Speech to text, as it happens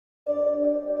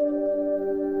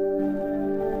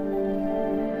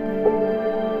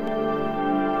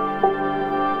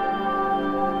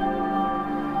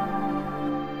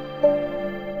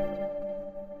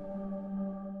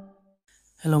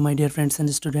my dear friends and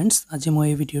students. আজি মই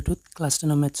এই ভিডিওটোত ক্লাস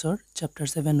 10 মেথছৰ চ্যাপ্টাৰ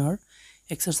 7 অৰ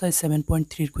এক্সাৰসাইজ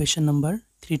 7.3 কুৱেশ্যন নম্বৰ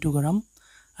 3 টু কৰাম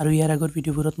আৰু ইয়াৰ আগৰ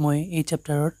ভিডিওবোৰত মই এই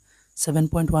চ্যাপ্টাৰৰ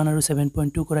 7.1 আৰু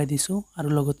 7.2 কৰাই দিছো আৰু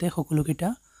লগতে সকলো কিটা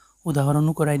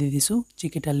উদাহৰণো কৰাই দি দিছো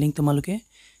যিকেইটা লিংক তোমালোকে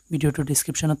ভিডিওটোৰ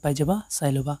ডেসক্ৰিপচনত পাই যাবা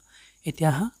চাই লবা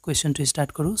এতিয়া হা কুৱেশ্যনটো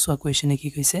ষ্টাৰ্ট কৰো সো কুৱেশ্যনে কি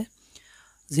কৈছে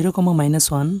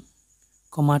 0,-1,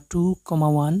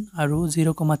 2,1 আৰু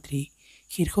 0,3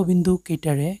 শীৰ্ষবিন্দু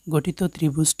কেইটাৰে গঠিত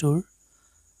ত্ৰিভুজটোৰ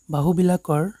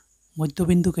বাহুবিলাকৰ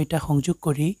মধ্যবিন্দু কেইটা সংযোগ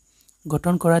কৰি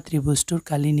গঠন কৰা ত্ৰিভুজটোৰ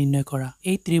কালি নিৰ্ণয় কৰা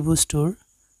এই ত্ৰিভুজটোৰ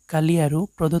কালি আৰু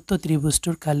প্ৰদত্ত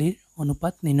ত্ৰিভুজটোৰ কালিৰ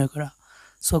অনুপাত নিৰ্ণয় কৰা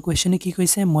সো কুৱেশ্যনে কি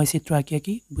কৈছে মই চিত্ৰ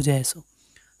আঁকি বুজাই আছো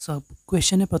সো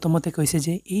কুৱেশ্যনে প্ৰথমতে কৈছে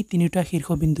যে এই তিনিটা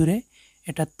শীৰ্ষবিন্দুৰে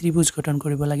এটা ত্ৰিভুজ গঠন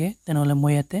কৰিব লাগে তেনেহলে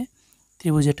মই ইয়াতে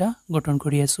ত্ৰিভুজ এটা গঠন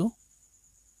কৰি আছো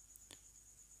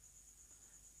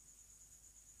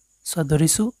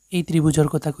সদৰিসু এই ত্ৰিভুজৰ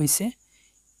কথা কৈছে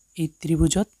এই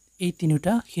ত্ৰিভুজত এই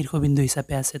তিনিটা শীৰ্ষবিন্দু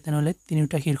হিচাপে আছে তেনেহলে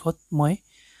তিনিটা শীৰ্ষত মই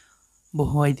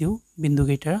বহুৱাই দিও বিন্দু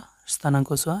কেইটাৰ স্থানাংক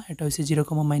চোৱা এটা হৈছে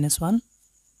 0,-1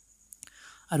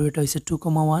 আৰু এটা হৈছে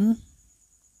 2,1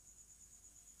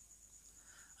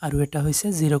 আৰু এটা হৈছে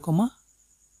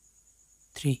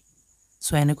 0,3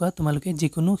 সো এনেকুৱা তোমালোকে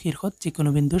যিকোনো শীৰ্ষত যিকোনো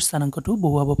বিন্দুৰ স্থানাংকটো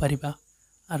বহুৱাব পাৰিবা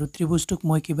আৰু ত্ৰিভুজটোক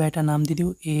মই কিবা এটা নাম দি দিও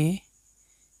A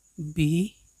B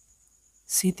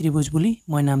C ত্ৰিভুজ বুলি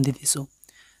মই নাম দি দিছো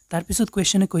তাৰ পিছত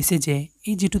কুৱেশ্যনে কৈছে যে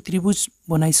এই যেটো ত্ৰিভুজ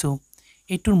বনাইছো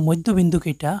এইটোৰ মধ্যবিন্দু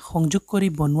কেইটা সংযোগ কৰি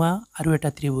বনোৱা আৰু এটা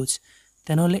ত্ৰিভুজ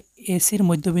তেনেহলে AC ৰ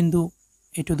মধ্যবিন্দু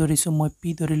এটো ধৰিছো মই P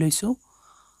ধৰি লৈছো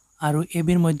আৰু AB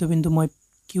ৰ মধ্যবিন্দু মই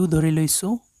Q ধৰি লৈছো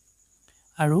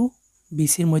আৰু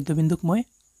BC ৰ মধ্যবিন্দুক মই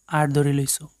R ধৰি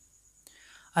লৈছো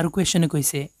আৰু কুৱেশ্যনে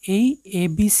কৈছে এই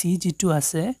ABC যেটো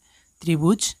আছে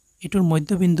ত্ৰিভুজ এটোৰ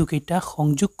মধ্যবিন্দু কেইটা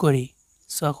সংযোগ কৰি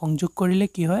সো সংযোগ কৰিলে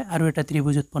কি হয় আৰু এটা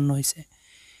ত্ৰিভুজ উৎপন্ন হৈছে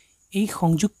এই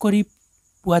সংযোগ কৰি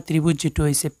পোৱা ত্ৰিভুজ যেটো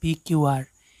হৈছে PQR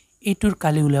এটোৰ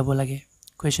কালি উলাব লাগে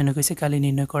কুৱেশ্যনে কৈছে কালি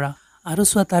নিৰ্ণয় কৰা আৰু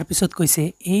সোৱা তাৰ পিছত কৈছে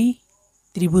এই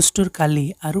ত্ৰিভুজটোৰ কালি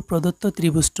আৰু প্ৰদত্ত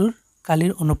ত্ৰিভুজটোৰ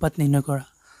কালিৰ অনুপাত নিৰ্ণয় কৰা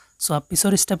সো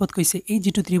পিছৰ ষ্টেপত কৈছে এই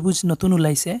যেটো ত্ৰিভুজ নতুন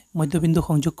উলাইছে মধ্যবিন্দু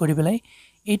সংযোগ কৰি পেলাই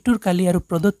এটোৰ কালি আৰু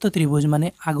প্ৰদত্ত ত্ৰিভুজ মানে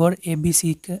আগৰ ABC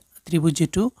ত্ৰিভুজ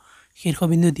যেটো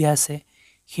শীৰ্ষবিন্দু দিয়া আছে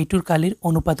হেতুৰ কালিৰ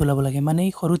অনুপাত উলাব লাগে মানে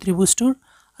এই সৰু ত্ৰিভুজটোৰ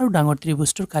আৰু ডাঙৰ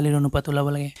ত্ৰিভুজটোৰ কালিৰ অনুপাত উলাব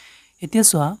লাগে এতিয়া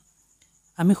সোৱা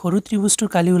আমি সৰু ত্ৰিভুজটোৰ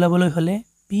কালি উলাবলৈ হলে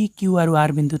P Q আৰু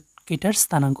R বিন্দু কেইটাৰ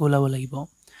স্থানাংক উলাব লাগিব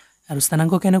আৰু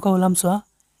স্থানাংক কেনেকৈ উলাম সোৱা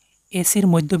AC ৰ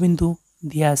মধ্যবিন্দু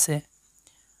দিয়া আছে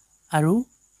আৰু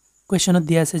কুৱেশ্যনত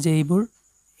দিয়া আছে যে এইবোৰ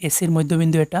AC ৰ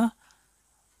মধ্যবিন্দু এটা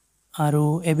আৰু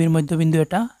AB ৰ মধ্যবিন্দু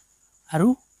এটা আৰু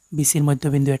BC ৰ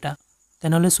মধ্যবিন্দু এটা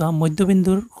তেনেহলে সোৱা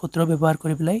মধ্যবিন্দুৰ সূত্ৰ ব্যৱহাৰ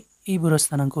কৰি পেলাই এইবোৰ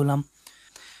স্থানাংক উলাম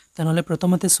তেনেহলে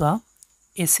প্ৰথমতে সোৱা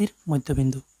AC ৰ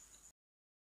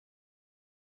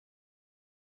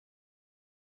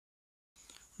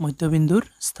মধ্যবিন্দুৰ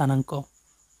স্থানাংক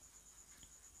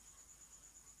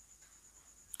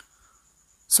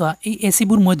সোৱা এই AC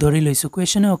বোৰ মই ধৰি লৈছো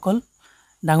কুৱেশ্যনে অকল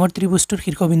ডাঙৰ ত্ৰিভুজটোৰ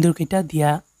শীৰ্ষবিন্দুৰ কেইটা দিয়া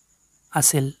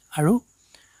আছিল আৰু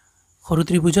সৰু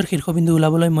ত্ৰিভুজৰ শীৰ্ষবিন্দু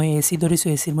উলাবলৈ মই AC ধৰিছো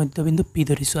AC ৰ মধ্যবিন্দু P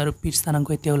ধৰিছো আৰু P ৰ স্থানাংক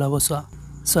এতিয়া উলাব সোৱা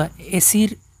AC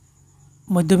ৰ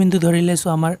মধ্যবিন্দু ধৰিলে সো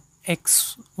আমাৰ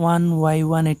x1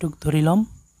 y1 এটুক ধৰি লম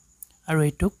আৰু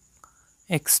এটুক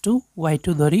x2 y2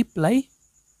 ধৰি প্লাই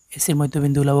AC ৰ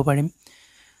মধ্যবিন্দু উলাব পাৰিম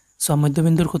সো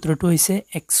মধ্যবিন্দুৰ সূত্ৰটো হৈছে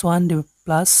x1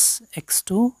 plus x2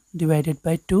 divided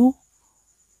by 2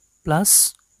 plus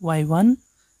y1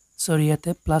 সৰি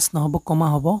ইয়াতে প্লাস নহব কমা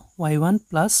হ'ব y1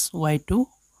 plus y2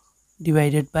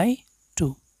 divided by 2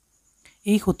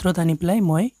 এই সূত্ৰত আনি প্লাই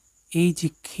মই এই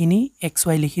যিখিনি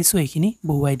xy লিখিছো এইখিনি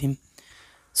বহুৱাই দিম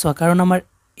সো কাৰণ আমাৰ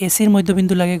AC ৰ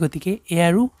মধ্যবিন্দু লাগে গতিকে A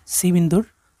আৰু C বিন্দুৰ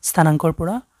স্থানাংকৰ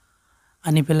পৰা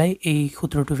আনি পেলাই এই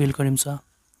সূত্ৰটো ফিল কৰিম so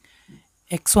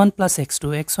x1 plus x2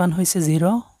 x1 হৈছে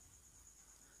 0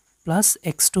 plus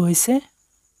x2 হৈছে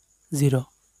 0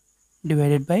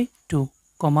 divided by 2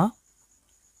 comma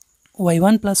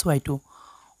y1 plus y2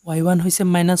 y1 হৈছে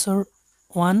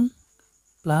 -1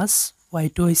 plus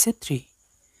y2 হৈছে 3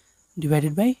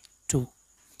 divided by 2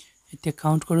 এতিয়া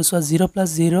কাউন্ট কৰো so 0 plus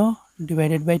 0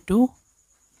 divided by 2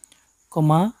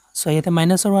 comma so ইয়াতে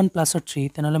 -1 plus 3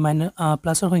 তেনেহলে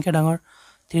প্লাসৰ সংখ্যা ডাঙৰ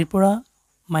 3 পৰা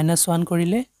 -1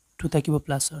 কৰিলে 2 থাকিব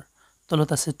প্লাসৰ তলত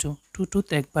আছে 2 2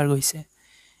 2 একবাৰ গৈছে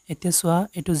এতিয়া সোৱা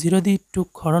এটো 0 দি 2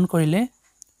 হৰণ কৰিলে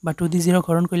বা 2 দি 0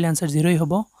 হৰণ কৰিলে আনসাৰ 0 ই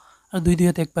হ'ব আৰু 2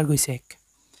 2 একবাৰ গৈছে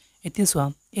 1 এতিয়া সোৱা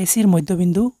AC ৰ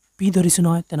মধ্যবিন্দু P ধৰিছো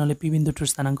নহয় তেনেহলে P বিন্দুটোৰ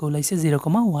স্থানাংক উলাইছে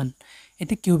 0,1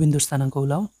 এতিয়া Q বিন্দুৰ স্থানাংক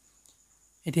উলাও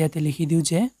এতিয়াতে লিখি দিও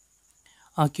যে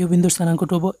Q বিন্দুৰ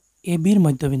স্থানাংকটো হ'ব AB ৰ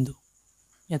মধ্যবিন্দু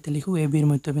ইয়াতে লিখো AB ৰ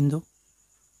মধ্যবিন্দু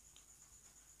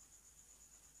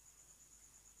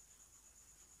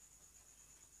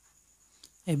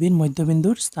এবিৰ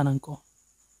মধ্যবিন্দুৰ স্থানাংক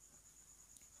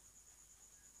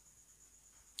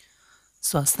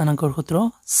স্থানাঙ্কৰ সূত্ৰ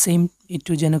সেম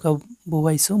ইটু যেনেকুৱা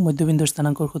বহুৱাইছো মধ্যবিন্দুৰ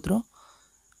স্থানাঙ্কৰ সূত্ৰ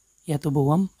ইয়াতো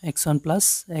বহুৱাম x1 plus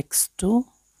x2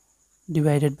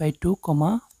 divided by 2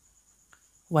 comma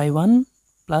y1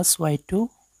 plus y2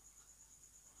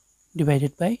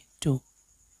 divided by 2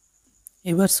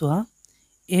 এবাৰ চোৱা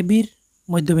a বিৰ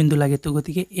মধ্যবিন্দু লাগে তো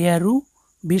গতিকে a আৰু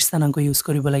b ৰ স্থানাঙ্ক ইউজ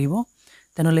কৰিব লাগিব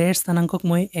তেনেহলে a ৰ স্থানাঙ্কক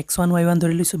মই x1 y1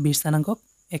 ধৰি লৈছো b ৰ স্থানাঙ্কক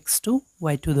x2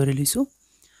 y2 ধৰি লৈছো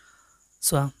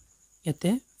চোৱা এতে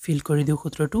ফিল কৰি দিও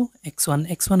সূত্ৰটো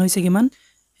x1 হৈছে কিমান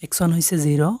x1 হৈছে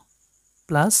 0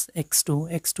 plus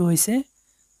x2 হৈছে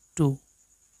 2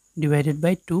 divided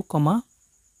by 2 comma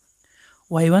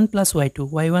y1 plus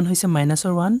y1 হৈছে minus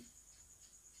 1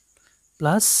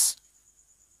 plus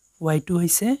y2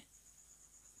 হৈছে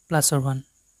plus 1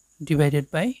 divided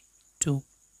by 2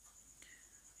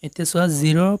 এতে সোয়া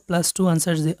 0 plus 2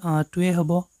 answer 2 এ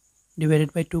হবো divided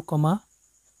by 2 comma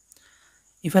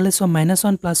ইফালে সোয়া minus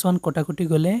 1 plus 1 কটাকটি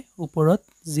গলে উপৰত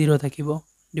 0 থাকিব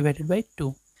divided by 2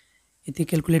 এতে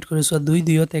ক্যালকুলেট কৰি সোয়া 2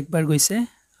 2ত একবাৰ গৈছে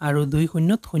আৰু 2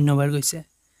 শূন্যত শূন্যবাৰ গৈছে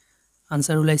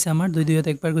আনসাৰ ওলাইছে আমাৰ 2 2ত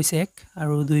একবাৰ গৈছে 1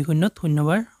 আৰু 2 শূন্যত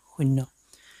শূন্যবাৰ শূন্য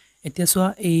এতিয়া সোয়া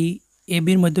এই a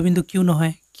বিৰ মধ্যবিন্দু q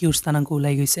নহয় q ৰ স্থানাঙ্ক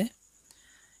ওলাই গৈছে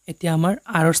এতিয়া আমাৰ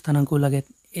r ৰ স্থানাঙ্ক লাগে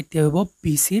এতিয়া হ'ব b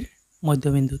c ৰ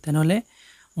মধ্যবিন্দু তেনেহলে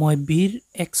মই b ৰ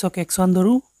x-ক x1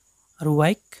 ধৰু আৰু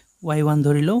y-ক y1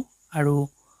 ধৰিলো আৰু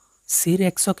c ৰ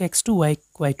x-ক x2 y-ক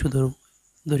y2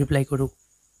 ধৰি এপ্লাই কৰো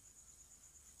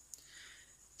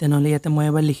তেনেহলে ইয়াতে মই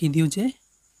এবাৰ লিখি দিও যে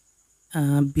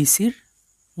b c ৰ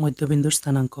মধ্যবিন্দুৰ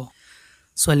স্থানাঙ্ক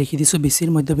সো লিখি দিছো b c ৰ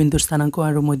মধ্যবিন্দুৰ স্থানাঙ্ক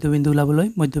আৰু মধ্যবিন্দু ওলাবলৈ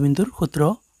মধ্যবিন্দুৰ সূত্ৰ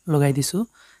লগাই দিছো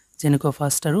যেনেকৈ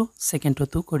ফাৰ্স্ট আৰু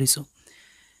সেকেন্ডটো কৰিছো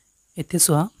এতে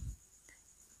সোয়া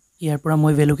ইয়াৰ পৰা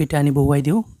মই ভ্যালু কিটা আনি বহুৱাই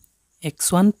দিও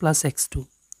x1 plus x2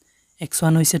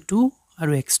 x1 হৈছে 2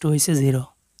 আৰু x2 হৈছে 0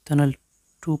 তেনেহলে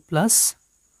 2 plus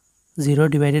 0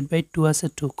 divided by 2 আছে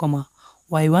 2 comma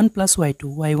y1 plus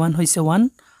y1 হৈছে 1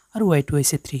 আৰু y2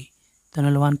 হৈছে 3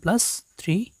 তেনেহলে 1 plus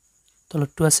 3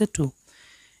 তলত 2 আছে 2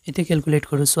 এতে ক্যালকুলেট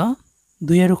কৰো সোয়া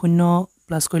 2 আৰু 0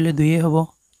 প্লাস কৰিলে 2 এ হ'ব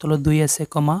তলত 2 আছে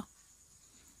comma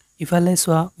ইফালে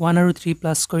সোয়া 1 আৰু 3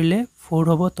 প্লাস কৰিলে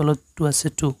 4 হ'ব তলত 2 আছে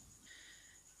 2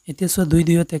 এতিয়া সোয়া 2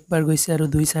 2ত একবাৰ গৈছে আৰু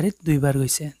 2 4ত দুইবাৰ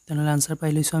গৈছে তেনেহলে আনসাৰ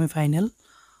পাই লৈছো আমি ফাইনাল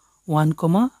 1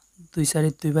 2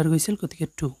 4ত দুইবাৰ গৈছিল গতিকে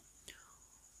 2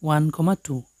 1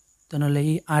 2 তেনেহলে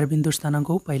এই r বিন্দুৰ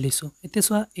স্থানাঙ্কও পাই লৈছো এতিয়া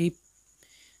সোয়া এই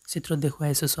চিত্ৰত দেখুৱাই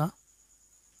আছে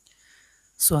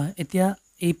সোয়া এতিয়া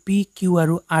এই p q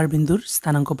আৰু r বিন্দুৰ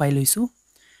স্থানাঙ্ক পাই লৈছো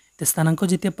তে স্থানাঙ্ক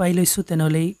যেতিয়া পাই লৈছো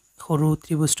তেনেহলে সৰু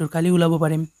ত্ৰিভুজটোৰ কালি ওলাব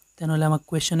পাৰিম তেনেহলে আমাক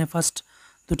কোৱেশ্চনে ফাৰ্স্ট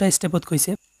দুটা স্টেপত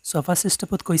কৈছে সো ফাৰ্স্ট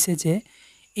স্টেপত কৈছে যে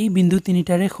এই বিন্দু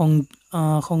তিনিটাৰে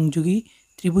সংযোগী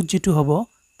ত্ৰিভুজ যেটো হ'ব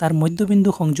তাৰ মধ্যবিন্দু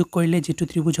সংযোগ কৰিলে যেটো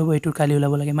ত্ৰিভুজ হ'ব এটোৰ কালি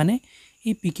ওলাব লাগে মানে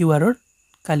এই PQR ৰ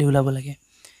কালি ওলাব লাগে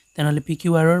তেনেহলে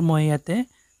PQR ৰ মই ইয়াতে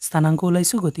স্থানাঙ্ক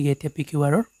ওলাইছো গতিকে এতিয়া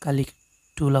PQR ৰ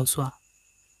কালিটো ওলাউছোৱা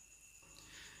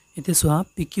এতিয়া সোয়া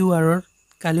PQR ৰ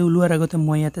কালি ওলোৱাৰ আগতে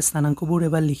মই ইয়াতে স্থানাঙ্কবোৰ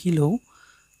এবাৰ লিখি লও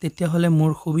তেতিয়া হলে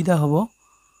মোৰ সুবিধা হ'ব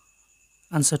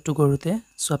আনসাৰটো কৰোতে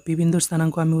সোয়া p বিন্দুৰ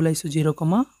স্থানাঙ্ক আমি ওলাইছো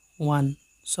 0,1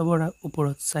 সবৰ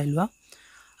ওপৰত চাইলোৱা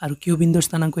আৰু q বিন্দুৰ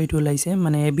স্থানাঙ্ক এটো ওলাইছে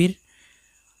মানে a বিৰ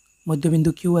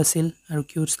মধ্যবিন্দু q আছিল আৰু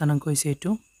q ৰ স্থানাঙ্ক হৈছে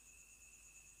এটো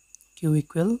q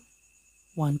equal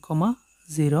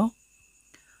 1,0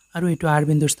 আৰু এটো r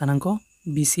বিন্দুৰ স্থানাঙ্ক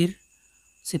bc ৰ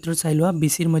চিত্ৰত চাইলোৱা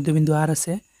bc ৰ মধ্যবিন্দু r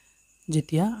আছে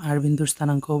যেতিয়া r বিন্দুৰ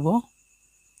স্থানাঙ্ক হ'ব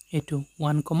এটো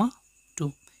 1,2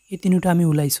 এই তিনিটা আমি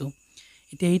ওলাইছো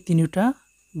এতিয়া এই তিনিটা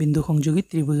বিন্দু সংযোগী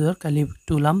ত্ৰিভুজৰ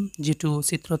কালিটো ওলাম যেটো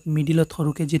চিত্ৰত মিডিলত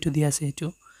সৰুকে যেটো দিয়া আছে এটো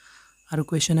আৰু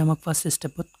কোৱেশ্চনে আমাক ফাৰ্স্ট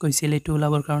স্টেপত কৈছিল এটো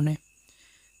ওলাবৰ কাৰণে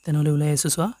তেনেহলে ওলাই আছে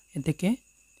সোয়া এতেকে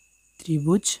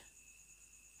ত্ৰিভুজ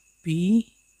p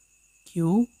q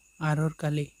r ৰ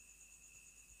কালি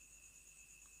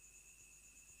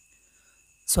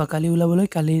সোয়া কালি ওলাবলৈ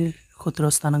কালিৰ সূত্ৰ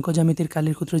স্থানাঙ্ক জ্যামিতিৰ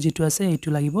কালিৰ সূত্ৰ যেটো আছে এটো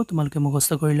লাগিব তোমালোকে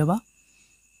মুখস্থ কৰি লবা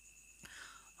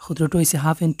সূত্ৰটো হৈছে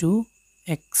half into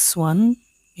x1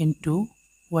 into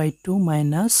y2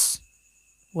 minus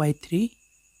y3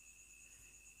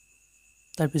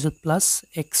 তাৰপিছত plus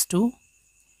x2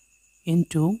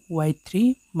 into y3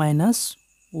 minus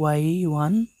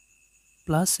y1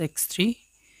 plus x3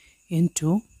 into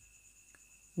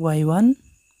y1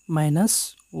 minus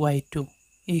y2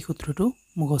 এই সূত্ৰটো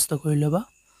মুখস্থ কৰি লবা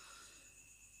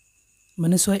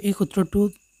মানে সোয়া এই সূত্ৰটো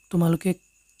তোমালোকে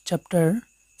চ্যাপ্টাৰ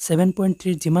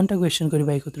 7.3 যিমানটা কোৱেশ্চন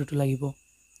কৰিবা এই সূত্ৰটো লাগিব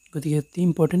গতিকে অতি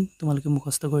ইম্পৰ্টেন্ট তোমালোকে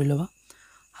মুখস্থ কৰি লবা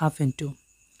হাফ ইনটু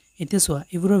এতিয়া সোয়া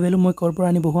এবোৰৰ ভ্যালু মই কৰ পৰা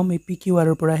আনি বহুৱাম এই PQR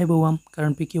ৰ পৰাহে বহুৱাম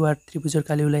কাৰণ PQR ত্ৰিভুজৰ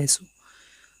কালি ওলাই আছে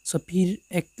সো পিৰ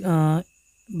এক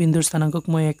বিন্দুৰ স্থানাংকক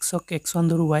মই xক x1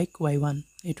 ধৰো yক y1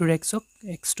 এটোৰ xক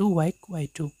x2 yক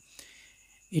y2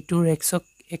 এটোৰ xক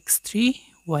x3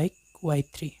 yক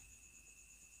y3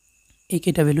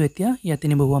 এইকেইটা ভ্যালু এতিয়া ইয়াতে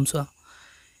নিবহুৱাম চোৱা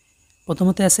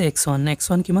প্ৰথমতে আছে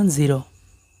x1 কিমান 0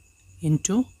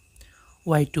 ইনটু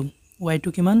y2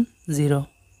 কিমান 0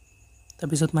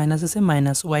 তাৰপিছত মাইনাস আছে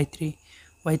মাইনাস y3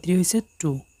 হৈছে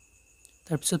 2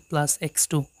 তাৰপিছত প্লাস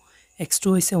x2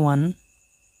 হৈছে 1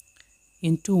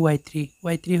 into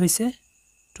y3 হৈছে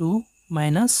 2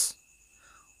 minus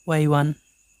y1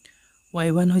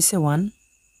 হৈছে 1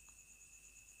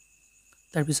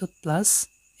 তাৰপিছত প্লাস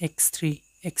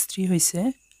x3 হৈছে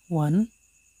 1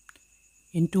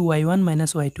 into y1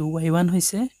 minus y2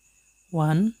 হৈছে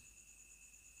 1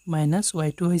 minus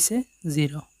y2 হৈছে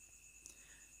 0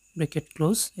 ব্ৰেকেট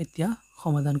ক্লোজ এতিয়া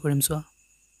সমাধান কৰিম চোৱা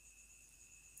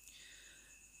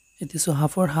এতিয়া সো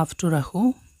হাফৰ হাফটো ৰাখো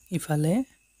ইফালে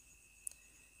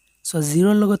সো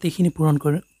 0 লগত এখিনি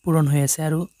পূৰণ হৈ আছে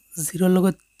আৰু 0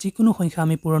 লগত যিকোনো সংখ্যা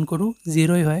আমি পূৰণ কৰো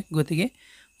 0ই হয় গতিকে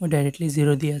মই ডাইৰেক্টলি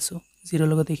 0 দি আছো 0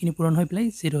 লগত এখিনি পূৰণ হৈ প্লাই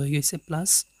 0 হৈ গৈছে প্লাস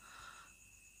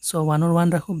সো 1 ৰ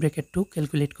 1 ৰাখো ব্ৰেকেটটো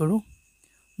ক্যালকুলেট কৰো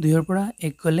 2 ৰ পৰা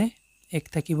 1 গলে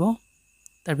 1 থাকিব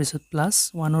তাৰ পিছত প্লাস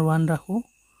 1 ৰ 1 ৰাখো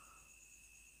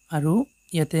আৰু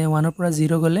ইয়াতে 1 ৰ পৰা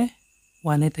 0 গলে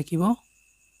 1 এ থাকিব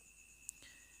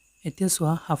এতিয়া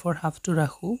সোৱা হাফৰ হাফটো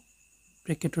ৰাখো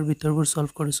ব্ৰেকেটৰ ভিতৰবোৰ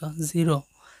সলভ কৰো সোৱা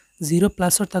 0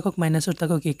 প্লাসৰ তাকক মাইনাসৰ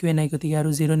তাকক একোৱে নাই গতিকে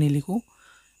আৰু 0 নিলিখো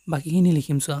বাকিখিনি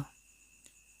লিখিম সোৱা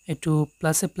এটো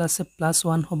প্লাসে প্লাস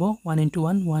 1 হ'ব 1 into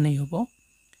 1 1 এ হ'ব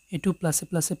এটো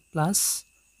প্লাসে প্লাস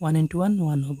 1 into 1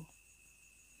 1 হ'ব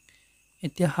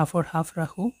এতিয়া হাফৰ হাফ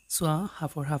ৰাখো সোৱা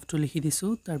হাফৰ হাফটো লিখি দিছো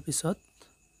তাৰ পিছত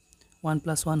 1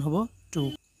 plus 1 হ'ব 2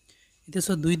 এতিয়া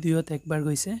সো 2 2ত একবাৰ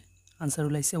গৈছে আনসাৰ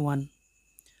ওলাইছে 1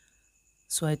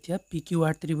 সো এতিয়া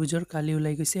PQR ত্ৰিভুজৰ কালি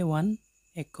ওলাই গৈছে 1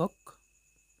 একক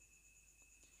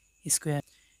স্কয়াৰ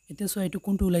এতিয়া সো এটো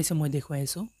কোনটো ওলাইছে মই দেখুৱাই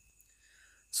আছো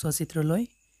সো চিত্ৰলৈ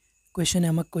কোৱেশ্চনে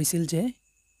আমাক কৈছিল যে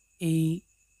এই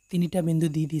তিনিটা বিন্দু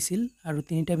দিছিল আৰু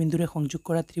তিনিটা বিন্দুৰে সংযোগ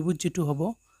কৰা ত্ৰিভুজ যেটো হ'ব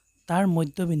তাৰ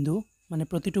মধ্যবিন্দু মানে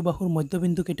প্ৰতিটো বাহুৰ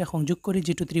মধ্যবিন্দু কেইটা সংযোগ কৰি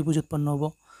যেটো ত্ৰিভুজ উৎপন্ন হ'ব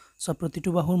সো প্ৰতিটো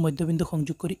বাহুৰ মধ্যবিন্দু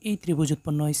সংযোগ কৰি এই ত্ৰিভুজ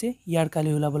উৎপন্ন হৈছে ইয়াৰ কালি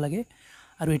ওলাব লাগে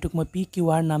আৰু এটুক মই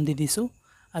PQR নাম দি দিছো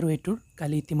আৰু এটোৰ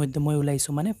কালি ইতিমধ্যে মই ওলাইছো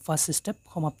মানে ফাৰ্স্ট স্টেপ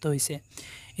সমাপ্ত হৈছে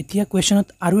এতিয়া কোৱেশ্চনত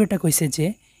আৰু এটা কৈছে যে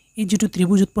এই যেটো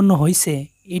ত্ৰিভুজ উৎপন্ন হৈছে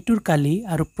এটোৰ কালি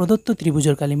আৰু প্ৰদত্ত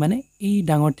ত্ৰিভুজৰ কালি মানে এই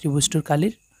ডাঙৰ ত্ৰিভুজটোৰ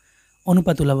কালিৰ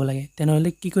অনুপাত ওলাব লাগে তেনেহলে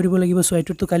কি কৰিব লাগিব সো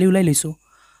এটোৰটো কালি ওলাই লৈছো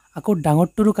আকৌ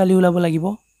ডাঙৰটোৰো কালি ওলাব লাগিব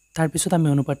তাৰ পিছত আমি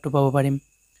অনুপাতটো পাব পাৰিম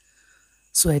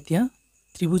সো এতিয়া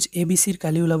ত্ৰিভুজ ABC ৰ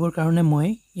কালি ওলাবৰ কাৰণে মই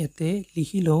ইয়াতে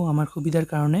লিখি লও আমাৰ সুবিধাৰ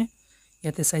কাৰণে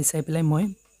ইয়াতে চাই পেলাই মই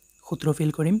সূত্ৰ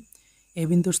ফিল কৰিম এই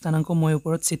বিন্দুৰ স্থানাংক মই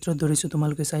ওপৰত চিত্ৰত ধৰিছো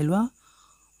তোমালোকে চাই লোৱা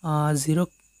 0,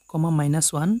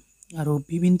 -1 আৰু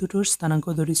বি বিন্দুটোৰ স্থানাংক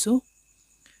ধৰিছো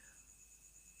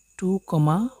 2,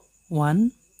 1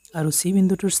 আৰু সি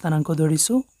বিন্দুটোৰ স্থানাংক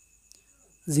ধৰিছো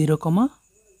 0,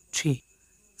 3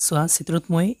 সোৱা চিত্ৰত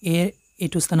মই এ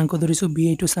এইটো স্থানাংক ধৰিছো বি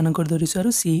এইটো স্থানাংক ধৰিছো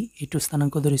আৰু সি এইটো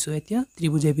স্থানাংক ধৰিছো এতিয়া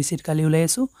ত্ৰিভুজ ABC ৰ কালি ওলাই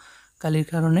আছো কালিৰ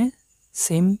কাৰণে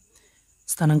সেম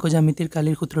স্থানাংক জ্যামিতিৰ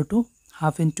কালিৰ সূত্ৰটো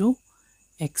half into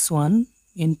x1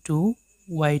 into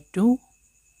y2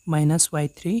 minus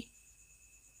y3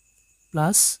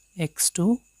 plus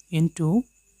x2 into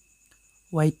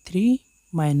y3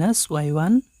 minus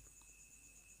y1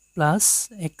 plus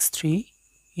x3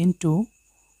 into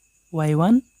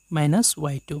y1 minus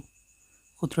y2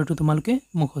 সূত্ৰটো তোমালোকে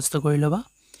মুখস্থ কৰি লবা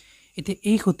এতিয়া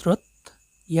এই সূত্ৰত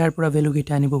ইয়াৰ পৰা ভ্যালু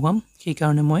গিটা আনিব পাম সেই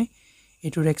কাৰণে মই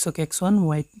এটোৰ xক x1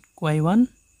 y1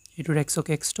 এটোৰ xক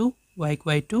x2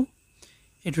 y2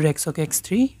 এটোৰ xক x3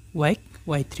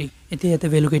 y3 এতিয়া ইয়াতে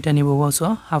ভ্যালু গিটা আনিব পাওছো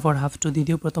হাফৰ হাফটো দি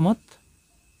দিও প্ৰথমত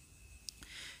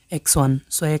x1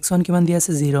 সো x1 কিমান দি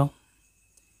আছে 0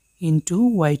 into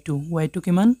y2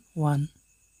 কিমান 1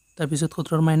 তাৰ পিছত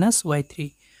সূত্ৰৰ মাইনাস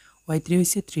y3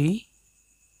 হৈছে 3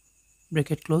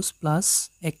 ব্ৰেকেট ক্লোজ প্লাস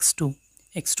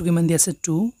x2 কিমান দি আছে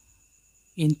 2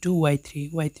 into y3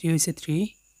 হৈছে 3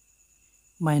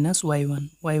 minus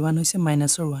y1 হৈছে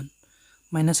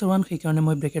minusৰ 1 সেই কাৰণে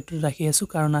মই ব্ৰেকেটটো ৰাখি আছো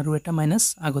কাৰণ আৰু এটা মাইনাস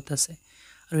আগত আছে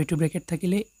আৰু এটো ব্ৰেকেট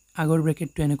থাকিলে আগৰ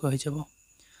ব্ৰেকেটটো এনেকৈ হৈ যাব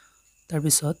তাৰ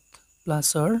পিছত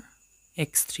প্লাসৰ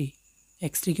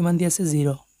x3 কিমান দি আছে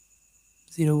 0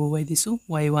 বহুৱাই দিছো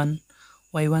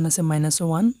y1 আছে minusৰ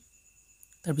 1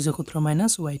 তাৰ পিছত সূত্ৰ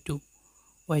মাইনাস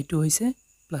y2 হৈছে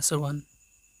প্লাসৰ 1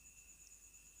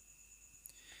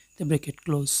 তে ব্ৰেকেট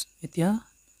ক্লোজ এতিয়া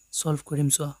সলভ কৰিম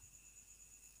সোৱা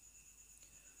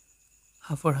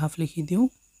হাফৰ হাফ লিখি দিও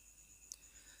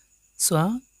সোৱা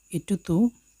এটো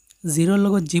 0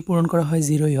 লগত যি পূৰণ কৰা হয়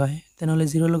 0 হয় তেনেহলে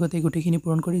 0 লগত এই গুটিখিনি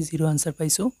পূৰণ কৰি 0 আনসাৰ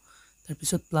পাইছো তাৰ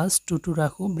পিছত প্লাস 2 টো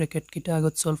ৰাখো ব্ৰেকেট কিটা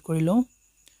আগত সলভ কৰি লও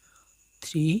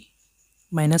 3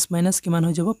 মাইনাস মাইনাস কিমান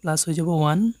হৈ যাব প্লাস হৈ যাব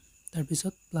 1 তাৰ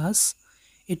পিছত প্লাস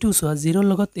এটু সোৱা 0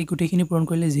 লগত এই গুটিখিনি পূৰণ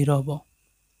কৰিলে 0 হ'ব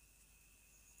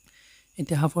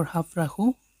এতিয়া হাফৰ হাফ ৰাখো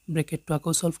ব্ৰেকেট টো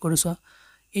আকৌ সলভ কৰি সোৱা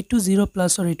এটু 0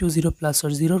 প্লাসৰ এটু 0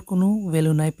 প্লাসৰ 0ৰ কোনো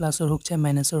ভ্যালু নাই প্লাসৰ হোক চাই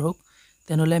মাইনাসৰ হোক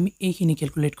তেনেহলে আমি এইখিনি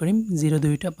ক্যালকুলেট কৰিম 0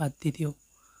 দুইটা বাদ দি দিও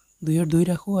 2 এর 2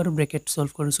 রাখো আর ব্র্যাকেট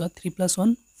সলভ করো সো 3 +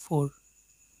 1 4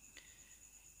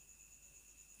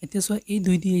 এতে সো এই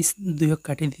 2 দিয়ে 2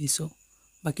 কাটি দিছো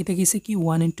বাকি থাকিছে কি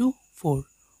 1 * 4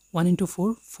 1 * 4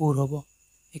 4 হ'ব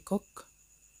একক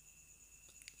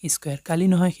স্কয়ার কালি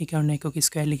নহয় সেই কাৰণে একক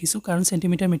স্কয়াৰ লিখিছো কাৰণ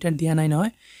সেন্টিমিটাৰ মিটাৰ দিয়া নাই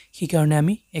নহয় সেই কাৰণে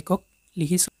আমি একক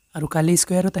লিখিছো আৰু কালি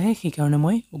স্কয়াৰত আহে সেই কাৰণে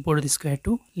মই ওপৰত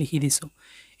স্কয়াৰটো লিখি দিছো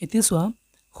এতে সো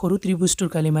সৰু ত্ৰিভুজটোৰ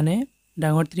কালি মানে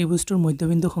ডাঙৰ ত্ৰিভুজটোৰ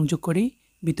মধ্যবিন্দু সংযোগ কৰি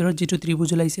ভিতৰত যেটো ত্ৰিভুজ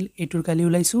ওলাইছিল এটোৰ কালি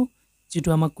ওলাইছো যেটো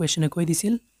আমাক কোৱেশ্চনে কৈ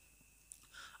দিছিল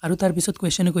আৰু তাৰ পিছত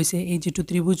কোৱেশ্চনে কৈছে এই যেটো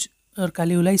ত্ৰিভুজৰ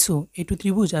কালি ওলাইছো এটো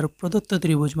ত্ৰিভুজ আৰু প্ৰদত্ত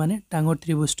ত্ৰিভুজ মানে ডাঙৰ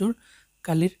ত্ৰিভুজটোৰ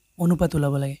কালিৰ অনুপাত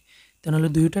ওলাব লাগে তেনেহলে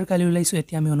দুয়োটাৰ কালি ওলাইছো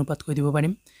এতিয়া আমি অনুপাত কৈ দিব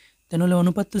পাৰিম তেনেহলে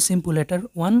অনুপাতটো সিম্পল এটাৰ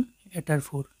 1 এটাৰ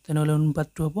 4 তেনেহলে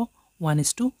অনুপাতটো হ'ব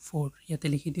 1:4 ইয়াতে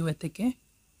লিখি দিও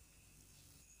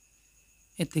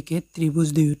এতেকে ত্ৰিভুজ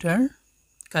দুয়োটাৰ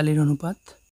কালিৰ অনুপাত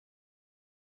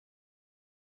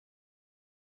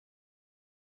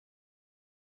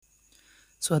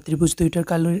সো ত্ৰিভুজ দুইটাৰ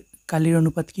কালিৰ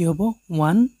অনুপাত কি হ'ব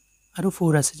 1 আৰু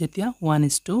 4 আছে যেতিয়া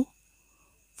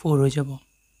 1:4 হৈ যাব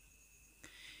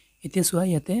এতিয়া সোৱা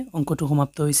ইয়াতে অংকটো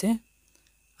সমাপ্ত হৈছে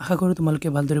আশা কৰো তোমালোকে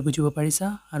ভালদৰে বুজিব পাৰিছা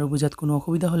আৰু বুজাত কোনো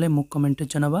অসুবিধা হলে মোক কমেন্টত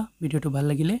জনাবা ভিডিওটো ভাল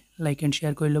লাগিলে লাইক এণ্ড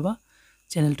শেয়াৰ কৰি লবা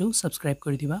চেনেলটো সাবস্ক্ৰাইব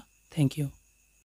কৰি দিবা থ্যাংক ইউ